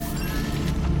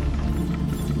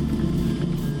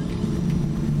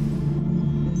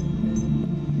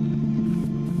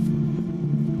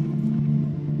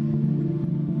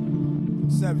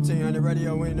1700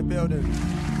 Radio in the building.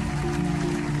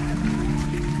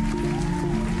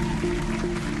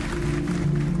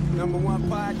 Number one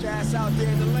podcast out there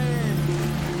in the land.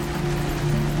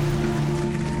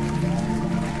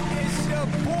 It's your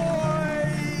boy.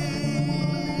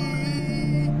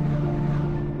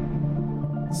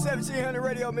 1700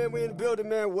 Radio, man. We in the building,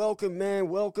 man. Welcome, man.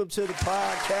 Welcome to the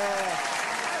podcast.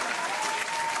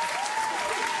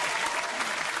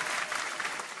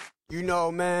 You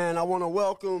know, man, I want to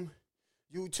welcome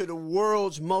you to the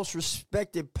world's most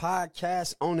respected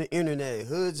podcast on the internet,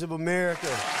 Hoods of America.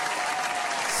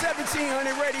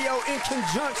 1700 Radio in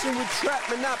conjunction with Trap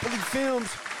Monopoly Films,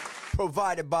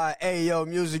 provided by AO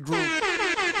Music Group.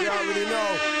 You already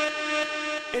know.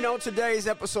 And on today's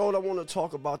episode, I want to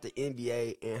talk about the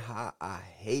NBA and how I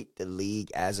hate the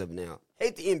league as of now.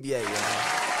 Hate the NBA,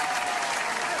 y'all.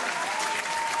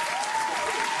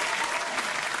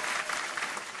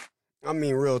 I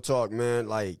mean, real talk, man.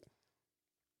 Like,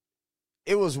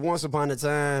 it was once upon a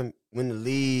time when the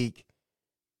league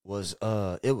was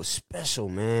it was special,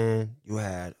 man. You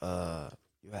had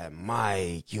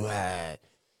Mike, you had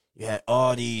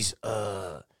all these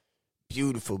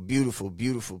beautiful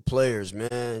players,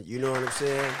 man. You know what I'm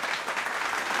saying?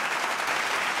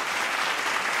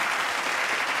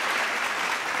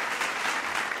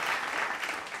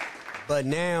 But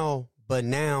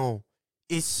now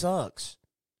it sucks.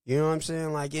 You know what I'm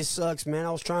saying? Like, it sucks, man. I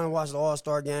was trying to watch the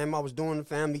All-Star game. I was doing the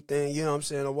family thing, you know what I'm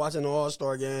saying? I'm watching the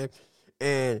All-Star game,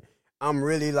 and I'm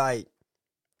really like,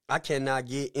 I can't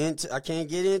get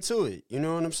into it. You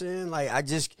know what I'm saying? Like,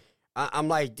 I'm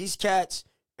like, these cats,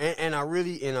 and I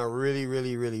really blame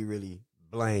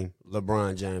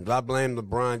LeBron James. I blame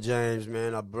LeBron James,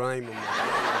 man. I blame him.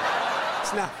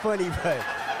 It's not funny, but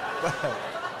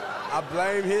I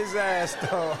blame his ass,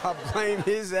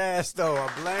 though. I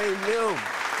blame him.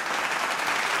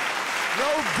 No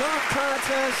dunk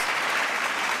contest.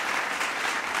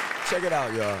 Check it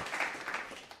out, y'all.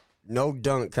 No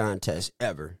dunk contest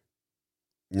ever.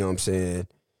 You know what I'm saying?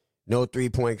 No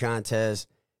three-point contest.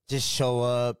 Just show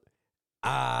up.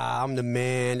 I'm the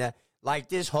man.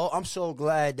 Like, I'm so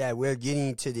glad that we're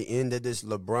getting to the end of this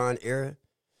LeBron era,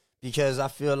 because I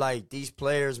feel like these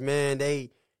players, man, the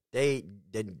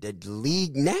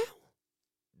league now,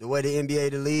 the way the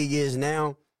NBA, the league is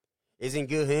now, is in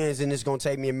good hands, and it's going to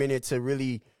take me a minute to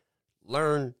really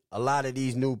learn a lot of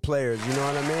these new players. You know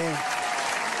what I mean?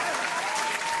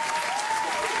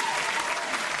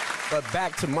 But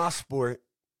back to my sport,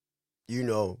 you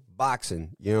know,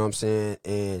 boxing. You know what I'm saying?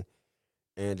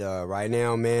 And right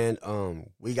now, man,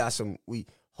 we got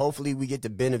hopefully we get the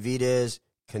Benavidez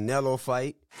Canelo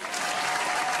fight.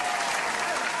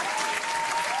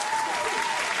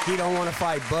 He don't want to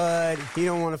fight Bud. He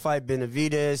don't want to fight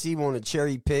Benavidez. He want to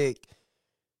cherry pick.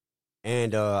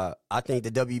 And I think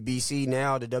the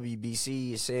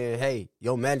WBC is saying, hey,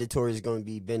 your mandatory is going to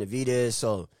be Benavidez,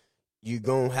 so you're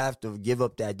going to have to give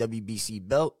up that WBC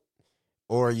belt,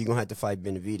 or you're going to have to fight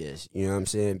Benavidez. You know what I'm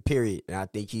saying? Period. And I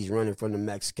think he's running from the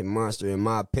Mexican monster, in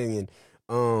my opinion.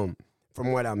 From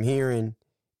what I'm hearing,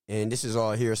 and this is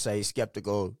all hearsay,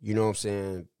 skeptical, you know what I'm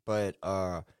saying? But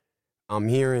I'm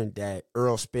hearing that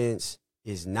Errol Spence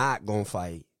is not going to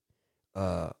fight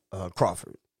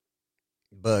Crawford.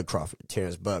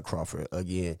 Terrence Bud Crawford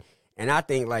again. And I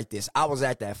think like this, I was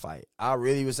at that fight. I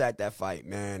really was at that fight,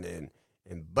 man.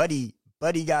 And Buddy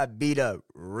got beat up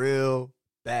real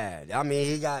bad. I mean,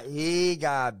 he got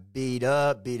beat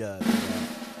up.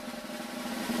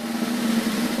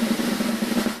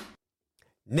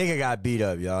 Nigga got beat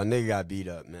up, y'all. Nigga got beat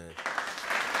up, man.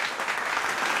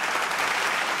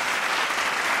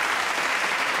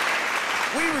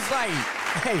 We was like,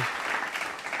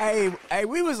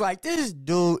 we was like, this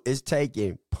dude is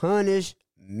taking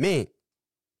punishment.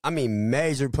 I mean,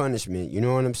 major punishment. You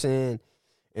know what I'm saying?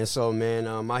 And so, man,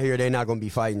 I hear they not going to be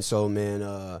fighting. So,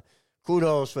 man,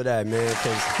 kudos for that, man,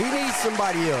 because he needs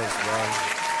somebody else, bro.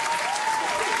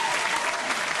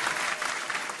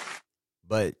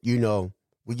 But, you know,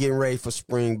 we getting ready for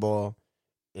spring ball,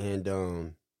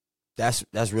 and that's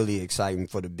really exciting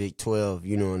for the Big 12.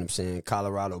 You know what I'm saying?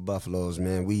 Colorado Buffaloes,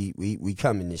 man. We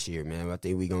coming this year, man. I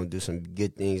think we gonna do some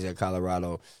good things at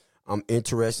Colorado. I'm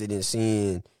interested in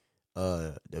seeing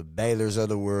the Baylors of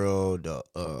the world,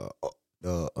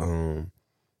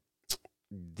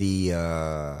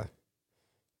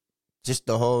 just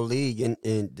the whole league, and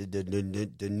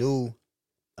the new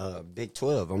Big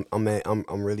 12.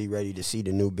 I'm really ready to see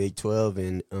the new Big 12,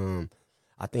 and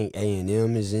I think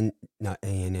A&M is in, not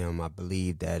A&M, I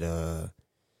believe that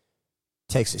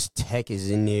Texas Tech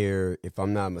is in there, if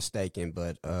I'm not mistaken.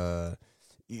 But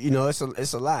you know,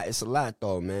 it's a lot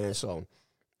though, man. So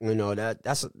You know,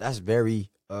 that's very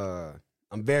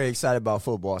I'm very excited about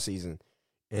football season.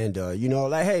 And you know,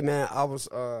 like, hey man, I was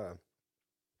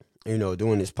you know,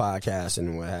 doing this podcast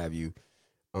and what have you.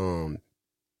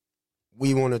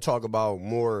 We want to talk about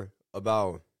more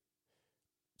about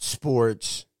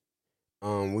sports.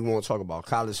 We want to talk about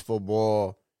college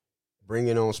football,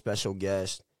 bringing on special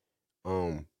guests.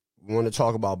 We want to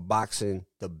talk about boxing,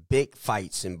 the big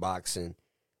fights in boxing.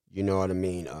 You know what I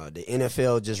mean? The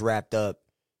NFL just wrapped up.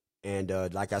 And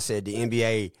like I said, the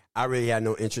NBA, I really had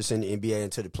no interest in the NBA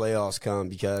until the playoffs come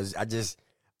because I'm just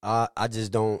not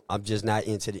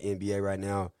into the NBA right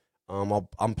now.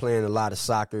 I'm playing a lot of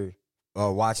soccer,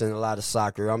 watching a lot of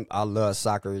soccer. I love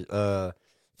soccer.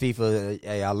 FIFA,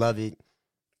 hey, I love it.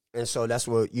 And so that's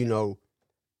what, you know,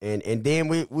 and then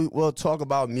we'll talk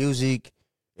about music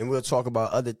and we'll talk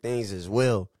about other things as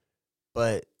well.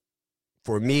 But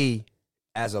for me,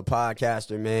 as a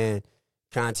podcaster, man,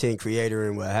 content creator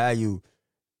and what have you,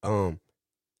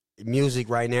 music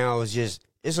right now is just,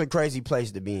 it's a crazy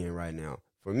place to be in right now.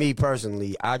 For me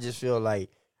personally, I just feel like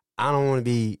I don't want to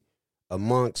be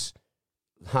amongst,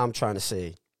 how I'm trying to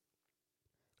say,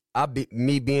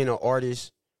 me being an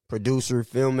artist, producer,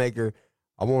 filmmaker,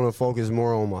 I want to focus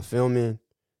more on my filming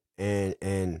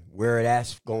and where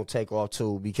that's going to take off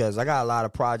to, because I got a lot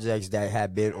of projects that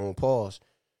have been on pause.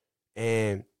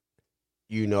 And,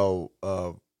 you know,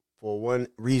 for one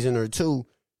reason or two,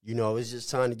 you know, it's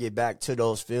just time to get back to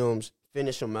those films,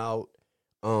 finish them out,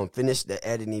 finish the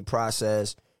editing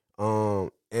process,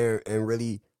 and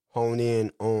really hone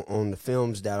in on the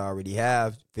films that I already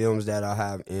have, films that I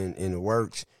have in the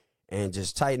works, and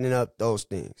just tightening up those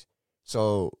things.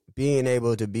 So being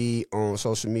able to be on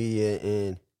social media,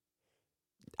 and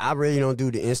I really don't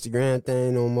do the Instagram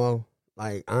thing no more.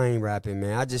 Like, I ain't rapping,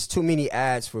 man. I just, too many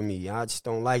ads for me. I just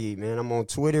don't like it, man. I'm on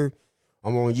Twitter,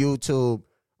 I'm on YouTube,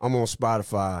 I'm on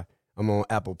Spotify, I'm on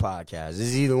Apple Podcasts.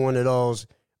 It's either one of those.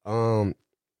 And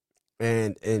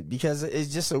because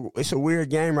it's just it's a weird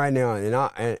game right now.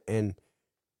 And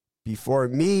before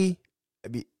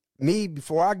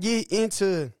before I get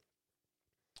into,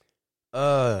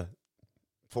 for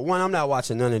one, I'm not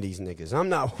watching none of these niggas. I'm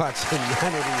not watching none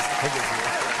of these niggas.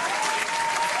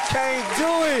 Can't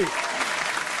do it.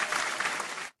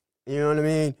 You know what I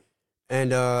mean?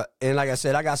 And like I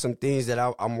said, I got some things that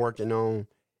I'm working on,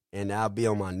 and I'll be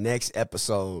on my next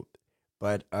episode.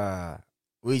 But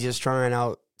we just trying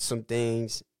out some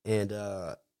things, and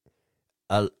that's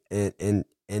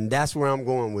where I'm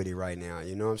going with it right now.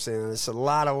 You know what I'm saying? It's a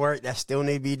lot of work that still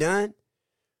need to be done,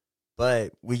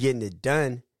 but we getting it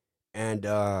done. And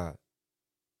man,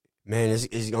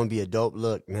 it's gonna be a dope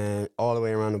look, man, all the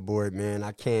way around the board, man.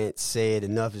 I can't say it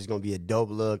enough. It's gonna be a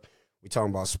dope look. We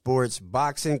talking about sports,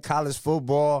 boxing, college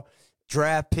football,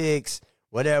 draft picks,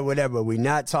 whatever. We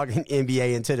not talking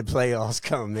NBA until the playoffs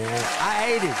come, man. I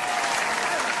hate it.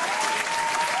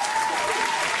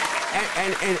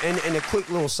 And a quick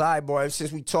little sidebar,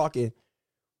 since we talking,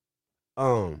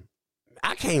 I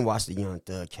can't watch the Young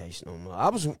Thug case no more. I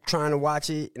was trying to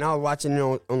watch it, and I was watching it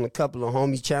on a couple of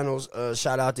homie channels.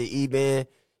 Shout out to E-Ben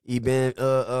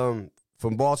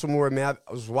from Baltimore, man.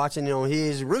 I was watching it on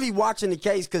his, really watching the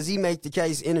case, because he made the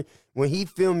case, when he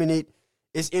filming it,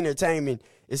 it's entertainment.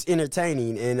 It's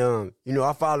entertaining. And, you know,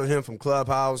 I followed him from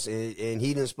Clubhouse, and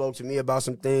he done spoke to me about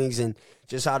some things and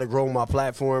just how to grow my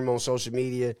platform on social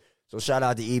media. So shout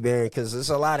out to E-Ben, because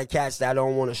there's a lot of cats that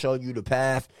don't want to show you the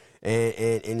path, and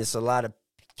it's a lot of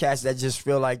cats that just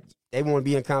feel like they want to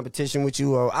be in competition with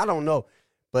you, or I don't know.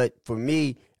 But for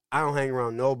me, I don't hang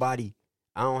around nobody.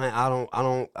 I'm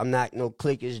not no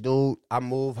cliquish dude. I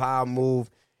move how I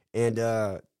move, and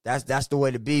that's the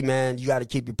way to be, man. You got to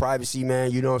keep your privacy,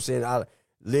 man. You know what I'm saying? I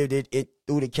lived it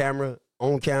through the camera,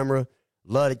 on camera,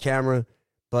 love the camera,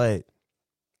 but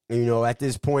you know, at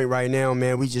this point right now,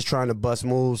 man, we just trying to bust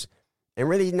moves and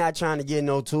really not trying to get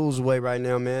no tools away right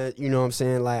now, man. You know what I'm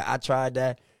saying? Like, I tried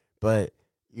that, but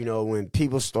you know, when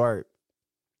people start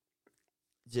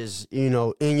just, you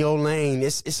know, in your lane,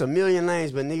 it's a million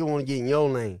lanes, but nigga want to get in your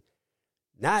lane.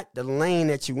 Not the lane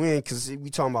that you in, because we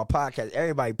talking about podcast,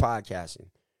 everybody podcasting.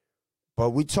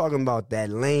 But we talking about that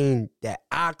lane that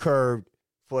I curved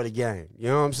for the game. You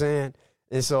know what I'm saying?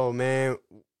 And so, man,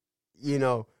 you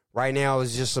know, right now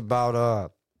it's just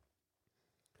about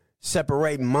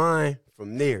separating mine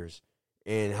from theirs,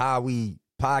 and how we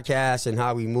podcast and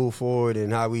how we move forward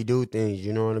and how we do things.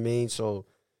 You know what I mean? So,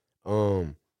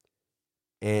 and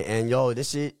yo,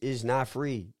 this shit is not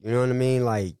free. You know what I mean?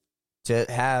 Like, to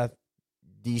have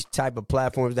these type of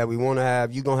platforms that we want to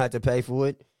have, you're going to have to pay for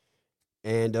it.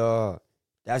 And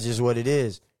that's just what it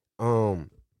is. I'm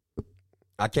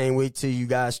I can't wait till you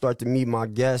guys start to meet my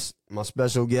guests, my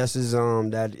special guests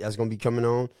that's gonna be coming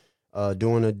on,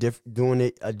 doing it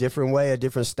a different way, a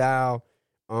different style,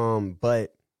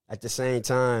 but at the same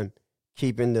time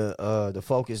keeping the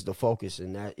focus,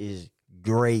 and that is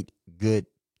great, good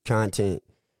content.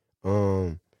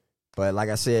 But like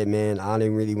I said, man, I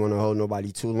didn't really want to hold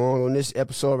nobody too long on this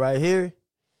episode right here.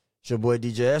 It's your boy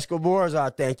DJ Escobar. I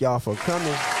thank y'all for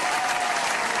coming.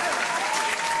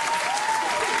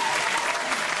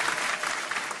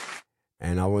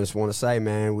 And I just want to say,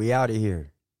 man, we out of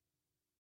here.